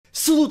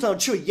Saluton,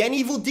 ĉu jen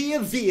Evildea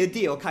via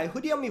Dio, kaj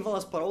hodiaŭ mi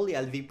volas paroli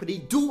al vi pri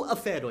du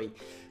aferoj.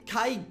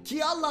 Kaj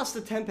kial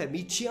lastatempe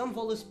mi ĉiam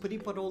volas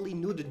priparoli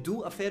nur de du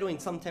aferojn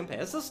samtempe.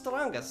 Estas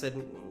stranga, sed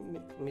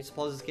mi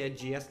supozas ke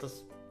ĝi estas.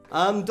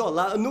 Do,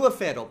 la unua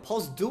afero,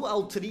 post 2 aŭ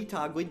 3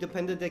 tagoj,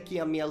 depende de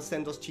kiam mi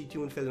elsendos ĉi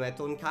tiun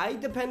filmeton, kaj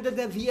depende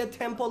de via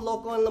tempo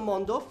loko en la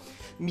mondo,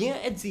 mia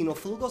edzino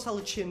flugos al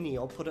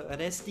Ĉinio por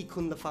resti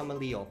kun la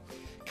familio,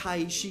 kaj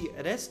ŝi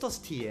restos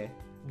tie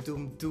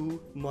dum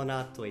 2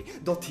 monatoj.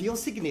 Do tio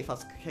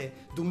signifas ke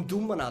dum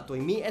 2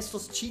 monatoj mi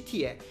estos ĉi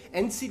tie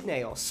en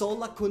Sidnejo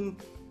sola kun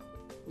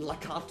la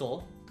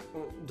kato.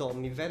 Do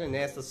mi vere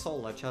ne estas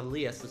sola, ĉar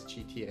li estas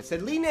ĉi tie.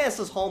 Sed li ne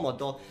estas homo,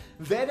 do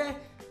vere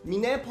mi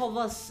ne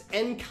povas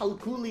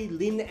enkalkuli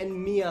lin en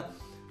mia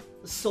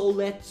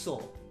soleco.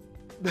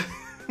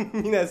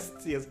 Mi ne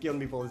scias kion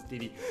mi volas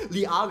diri.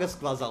 Li agas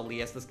kvazaŭ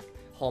li estas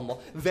homo.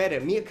 Vere,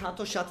 mia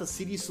kato ŝatas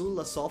sidi sur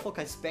la sofo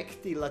kaj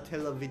spekti la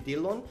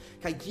televidilon,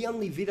 kaj kiam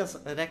li vidas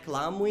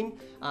reklamojn,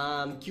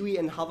 kiuj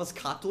enhavas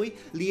katoj,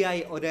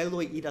 liaj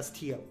oreloj iras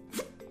tiel.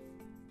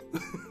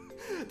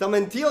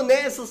 Tamen tio ne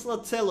estas la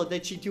celo de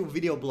ĉi tiu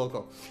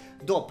videoblogo.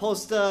 Do,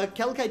 post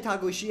kelkaj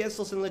tagoj ŝi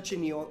estos en la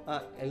Ĉinio,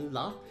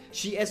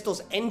 ŝi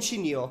estos en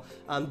Ĉinio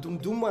dum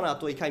 2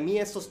 monatoj, kaj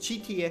mi estos ĉi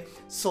tie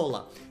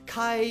sola.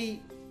 Kaj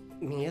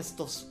mi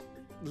estos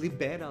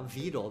libera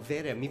viro,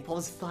 vere, mi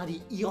povas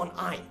fari ion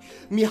ajn.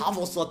 Mi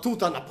havos la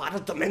tutan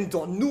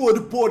apartamenton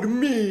nur por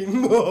mi.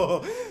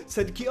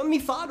 Sed kion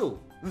mi faru?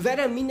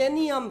 Vere, mi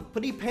neniam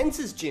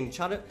pripensis ĝin,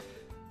 ĉar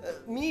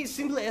mi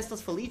simple estas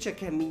feliĉa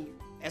ke mi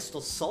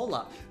estos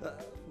sola.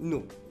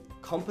 Nu,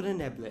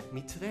 kompreneble,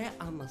 mi tre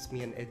amas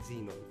mian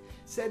edzinon,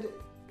 sed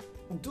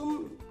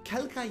dum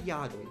kelkaj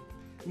jaroj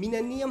mi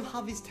neniam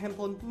havis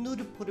tempon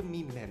nur por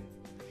mi mem.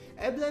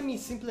 Eble mi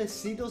simple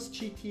sidos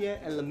ĉi tie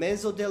en la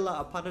mezo de la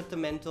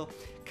apartamento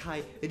kaj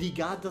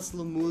rigardas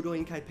la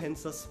murojn kaj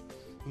pensas,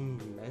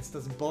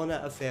 estas bona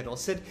afero,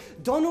 sed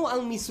donu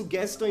al mi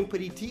sugestojn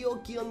pri tio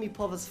kion mi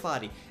povas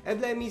fari.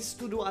 Eble mi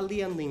studu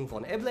alian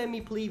lingvon, eble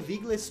mi pli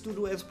vigle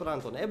studu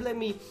Esperanton, eble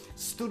mi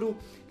studu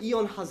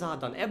ion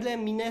hazardan, eble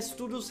mi ne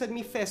studu sed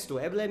mi festu,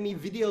 eble mi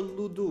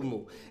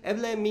videoludumu,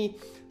 eble mi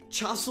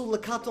ĉasu la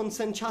katon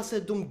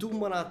senĉase dum 2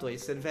 monatoj,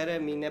 sed vere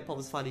mi ne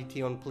povas fari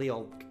tion pli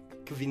ol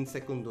 5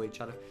 sekundoj,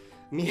 ĉar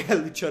mi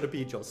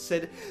elĉerpiĝos.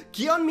 Sed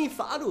kion mi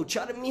faru,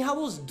 ĉar mi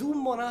havos 2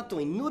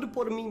 monatojn nur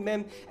por mi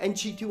mem en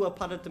ĉi tiu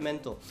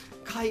apartamento.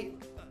 Kaj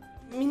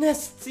mi ne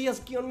scias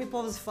kion mi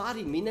povas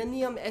fari. Mi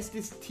neniam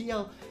estis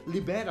tiel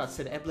libera,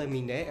 sed eble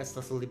mi ne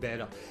estas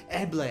libera.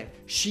 Eble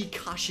ŝi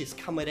kaŝis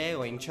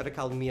kamerejojn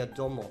ĉirkaŭ mia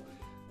domo.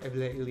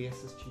 Eble ili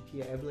estas ĉi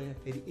tie, eble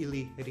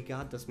ili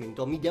rigardas min.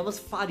 Do mi devas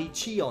fari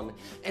ĉion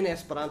en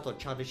Esperanto,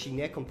 ĉar ŝi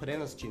ne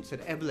komprenas ĝin,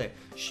 sed eble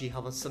ŝi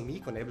havas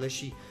amikon, eble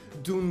ŝi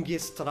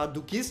dungis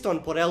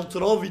tradukiston por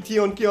eltrovi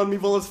tion kion mi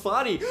volas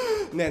fari.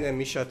 Ne,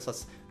 mi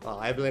ŝercas.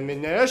 Eble mi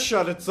ne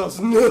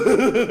ŝercas.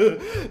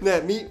 Ne,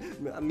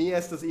 mi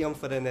estas iom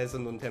freneza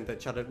nuntempe,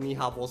 ĉar mi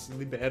havos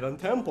liberan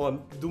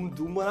tempon dum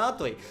 2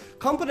 monatoj.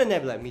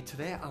 Kompreneble, mi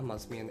tre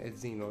amas mian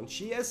edzinon.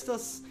 Ŝi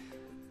estas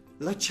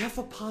la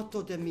ĉefa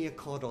parto de mia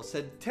koro,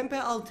 sed tempe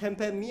al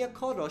tempe mia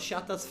koro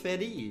ŝatas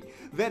ferii.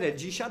 Vere,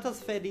 ĝi ŝatas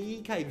ferii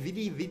kaj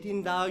vidi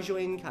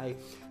vidindaĵojn kaj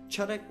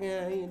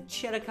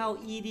ĉirkaŭ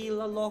iri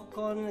la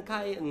lokon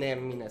kaj ne,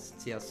 mi ne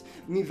scias.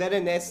 Mi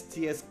vere ne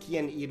scias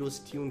kien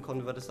irus tiun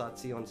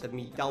konversacion, sed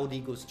mi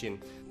daŭrigus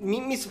ĝin.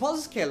 Mi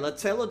supozas ke la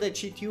celo de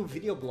ĉi tiu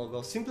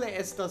videoblogo simple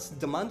estas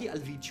demandi al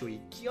vi ĉiuj,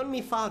 kion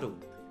mi faru.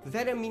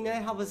 Vere mi ne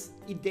havas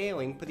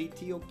ideojn pri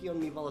tio kion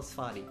mi volas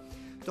fari.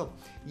 Do,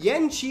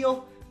 jen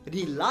ĉio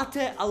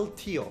rilate al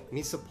tio,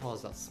 mi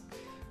supozas.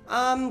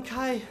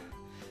 Kaj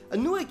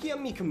unue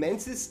kiam mi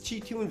komencis ĉi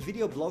tiun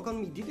videoblogon,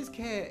 mi diris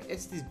ke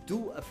estis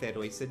 2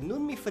 aferoj, sed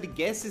nun mi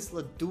forgesis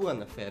la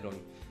 2an aferon.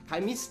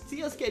 Kaj mi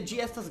scias ke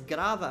ĝi estas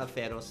grava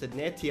afero, sed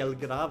ne tiel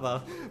grava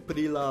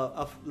pri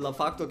la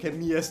fakto ke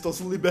mi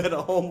estos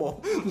libera homo.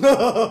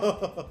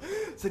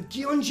 Sed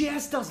kion ĝi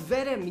estas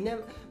vere,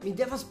 mi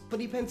devas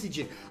pripensi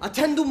ĝin.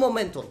 Atendu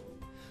momenton.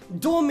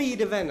 Do mi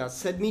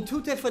revenas, sed mi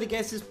tute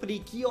forgesis pri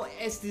kio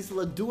estis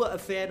la 2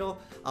 afero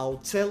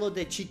aŭ celo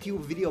de ĉi tiu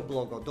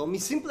videoblogo. Do mi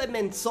simple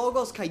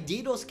mensogos kaj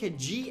diros ke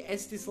ĝi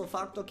estis la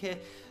fakto ke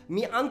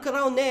mi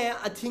ankoraŭ ne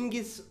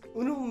atingis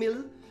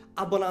 1,000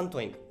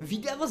 abonantojn.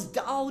 Vi devas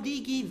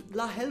daŭrigi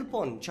la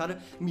helpon, ĉar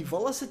mi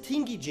volas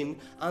atingi ĝin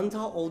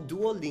antaŭ ol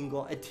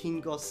Duolingo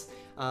atingos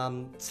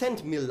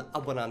 100,000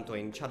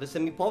 abonantojn, ĉar se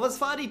mi povas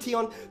fari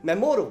tion,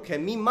 memoru ke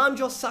mi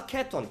manĝos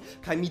saketon,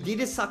 kaj mi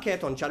diris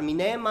saketon, ĉar mi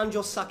ne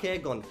manĝos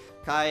sakegon.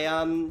 Kaj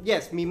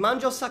yes, mi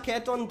manĝos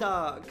saketon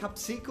da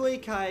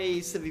kapsikoj,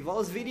 kaj se vi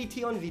volas vidi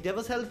tion, vi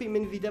devas helpi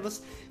min, vi devas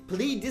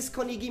pli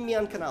diskonigi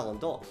mian kanalon.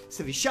 Do,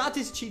 se vi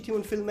ŝatis ĉi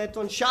tiun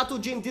filmeton, ŝatu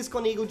ĝin,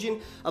 diskonigu ĝin,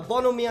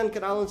 abonu mian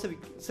kanalon,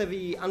 se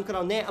vi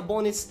ankoraŭ ne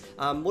abonis,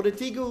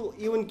 mortigu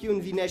iun kiun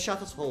vi ne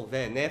ŝatas. Ho,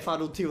 ve, ne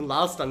faru tiun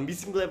lastan, mi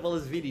simple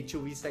volas vidi ĉu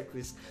vi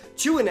sekvis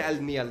ĉiujn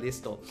el mia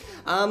listo.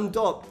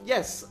 Do,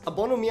 yes,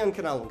 abonu mian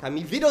kanalon, kaj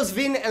mi vidos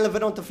vin en la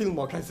venonta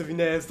filmo, kaj se vi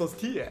ne estos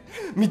tie,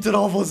 mi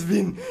trovos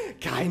vin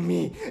Kai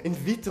mi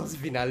invitos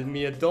vin al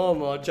mia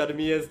domo, ĉar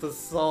mi estas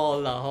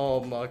sola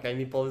homo, kai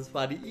mi povas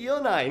fari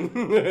ion ajn.